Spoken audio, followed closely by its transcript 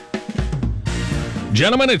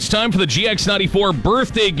Gentlemen, it's time for the GX94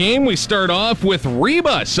 birthday game. We start off with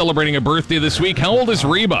Reba celebrating a birthday this week. How old is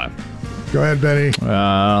Reba? Go ahead, Benny.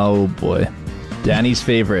 Oh, boy. Danny's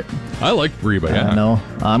favorite. I like Reba, yeah. No,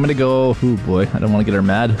 I'm going to go, oh, boy, I don't want to get her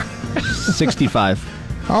mad. 65.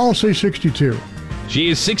 I'll say 62. She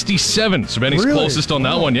is 67, so Benny's Really? closest on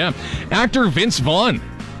that one, yeah. Actor Vince Vaughn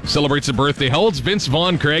celebrates a birthday. How old's Vince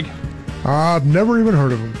Vaughn, Craig? I've never even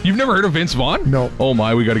heard of him. You've never heard of Vince Vaughn? No. Oh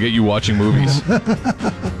my, we got to get you watching movies.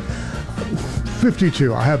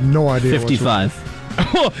 52. I have no idea. 55.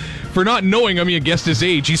 For not knowing him, you guessed his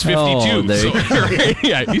age. He's 52. Oh, there you Right?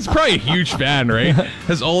 Yeah, he's probably a huge fan, right?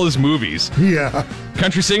 Has all his movies. Yeah.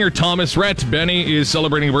 Country singer Thomas Rhett. Benny is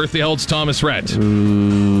celebrating a birthday. How old's Thomas Rhett?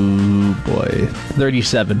 Ooh, boy.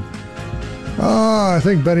 37. I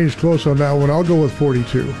think Benny's close on that one. I'll go with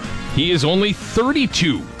 42. He is only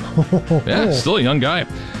 32. Yeah, still a young guy.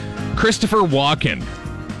 Christopher Walken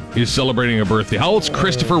is celebrating a birthday. How old's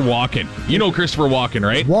Christopher Walken? You know Christopher Walken,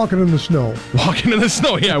 right? Walking in the snow. Walking in the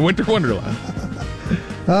snow. Yeah, Winter Wonderland.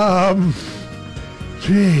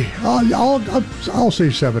 Gee, I'll say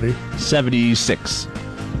 70. 76.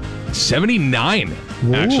 79,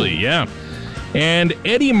 actually, yeah. And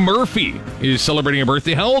Eddie Murphy is celebrating a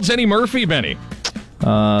birthday. How old's Eddie Murphy, Benny?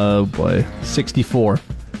 Boy. 64.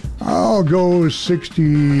 I'll go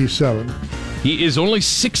 67. He is only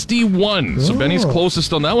 61, so Benny's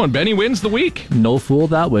closest on that one. Benny wins the week. No fool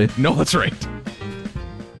that way. No, that's right.